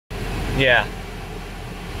Yeah.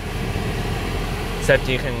 Except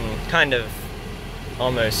you can kind of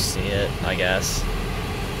almost see it, I guess.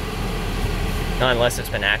 Not unless it's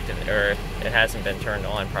been active, or it hasn't been turned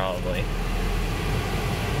on, probably.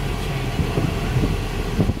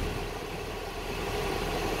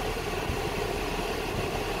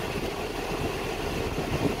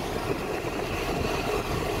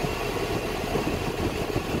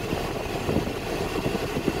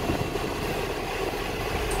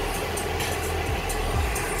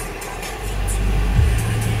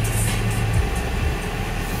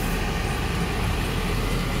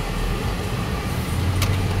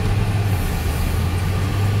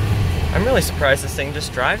 I'm really surprised this thing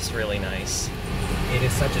just drives really nice. It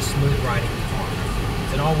is such a smooth riding car.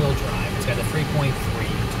 It's an all-wheel drive. It's got a 3.3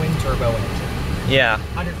 twin-turbo engine. Yeah.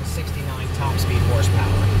 169 top speed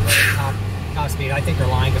horsepower. Top speed, I think they're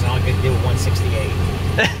lying because all I could do with 168.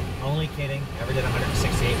 Only kidding. Never did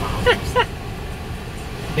 168 miles.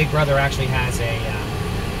 Big Brother actually has a...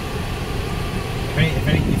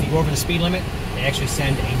 if you go over the speed limit, they actually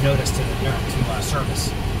send a notice to the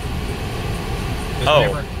service.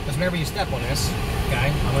 Because whenever you step on this,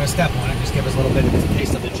 okay, I'm going to step on it, just give us a little bit of a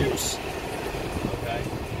taste of the juice. Okay.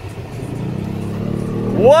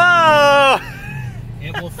 Whoa!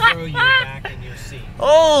 It will throw you back in your seat.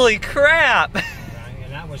 Holy crap! Okay?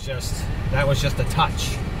 And that was just a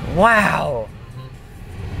touch. Wow!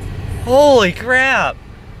 Holy crap!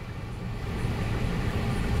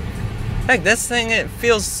 Heck, this thing, it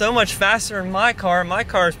feels so much faster than my car. My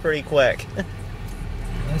car's pretty quick.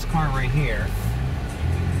 This car right here,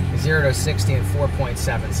 0 to 60 in 4.7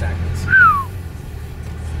 seconds.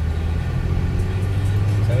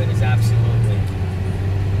 So it is absolutely...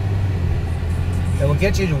 It will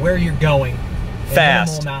get you to where you're going in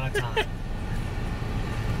fast. a minimal amount of time.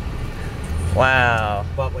 Wow.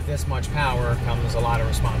 But with this much power comes a lot of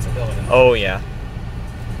responsibility. Oh, yeah.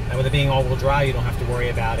 And with it being all-wheel drive, you don't have to worry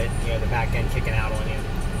about it, you know, the back end kicking out on you,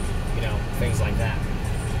 you know, things like that.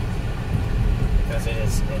 Because it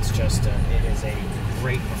is a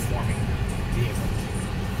great performing vehicle.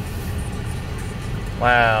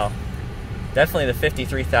 Wow. Definitely the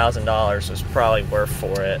 $53,000 was probably worth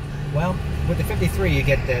for it. Well, with the 53, you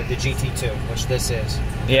get the GT2, which this is.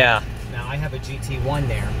 Yeah. Now, I have a GT1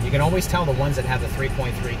 there. You can always tell the ones that have the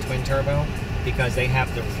 3.3 twin turbo because they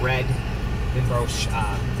have the red Roche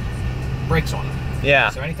brakes on them. Yeah.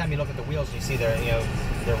 So anytime you look at the wheels and you see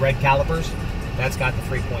the red calipers, that's got the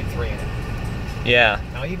 3.3 in it. Yeah.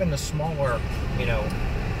 Now, even the smaller,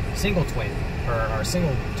 single twin or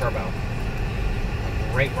single turbo, a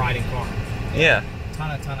great riding car. Yeah.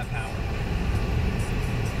 Ton of power.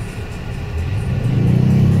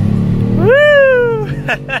 Woo!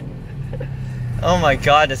 Oh my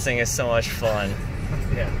God, this thing is so much fun.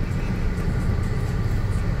 Yeah.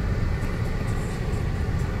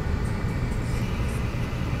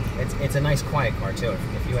 It's a nice quiet car too.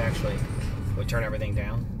 If you actually would turn everything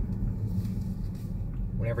down,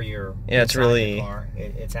 whenever you're it's really the car,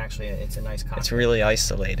 it's a nice cockpit. It's really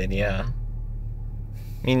isolated. Yeah.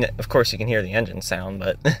 I mean, of course you can hear the engine sound,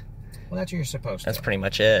 but well, that's what you're supposed to. That's pretty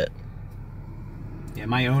much it. Yeah,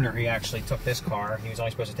 my owner, he actually took this car. He was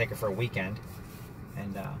only supposed to take it for a weekend,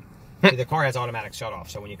 and the car has automatic shut off.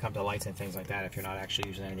 So when you come to lights and things like that, if you're not actually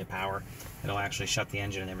using any of the power, it'll actually shut the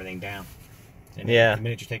engine and everything down. And yeah. The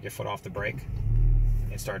minute you take your foot off the brake,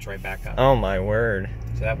 it starts right back up. Oh my word!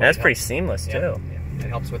 So that's pretty seamless too. Yeah. It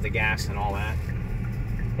helps with the gas and all that.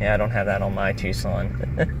 Yeah, I don't have that on my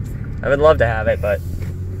Tucson. I would love to have it, but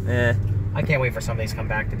I can't wait for some of these to come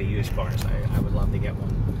back to be used cars. I would love to get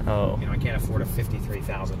one. Oh. I can't afford a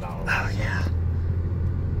 $53,000. Oh yeah.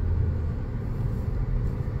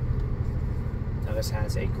 Now this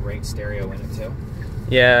has a great stereo in it too.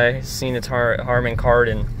 Yeah, I've seen its Harman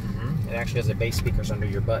Kardon. It actually has a bass speakers under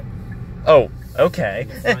your butt. Oh, okay.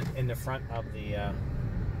 In the front of the,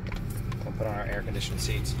 we'll put on our air-conditioned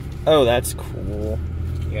seats. Oh, that's cool.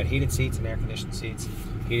 You got heated seats and air-conditioned seats,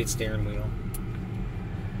 heated steering wheel.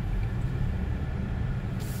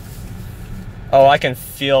 Oh, I can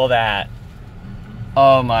feel that.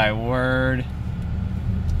 Oh my word.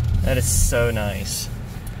 That is so nice.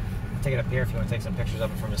 I'll take it up here if you want to take some pictures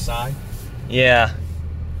of it from the side. Yeah.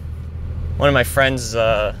 One of my friends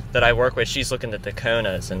that I work with, she's looking at the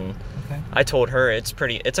Konas, and I told her it's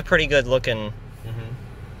a pretty good looking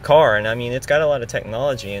car, and I mean it's got a lot of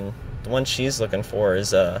technology, and the one she's looking for is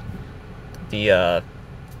the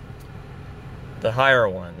higher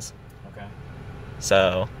ones. Okay.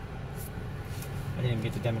 So I didn't even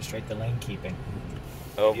get to demonstrate the lane keeping.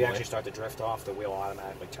 Oh, if you actually start to drift off, the wheel will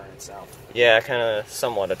automatically turn itself. Yeah, kind of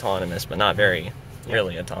somewhat autonomous, but not very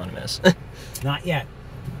really autonomous. Not yet.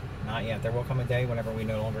 not yet. There will come a day whenever we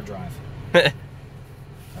no longer drive. And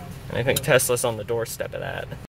I think Tesla's on the doorstep of that.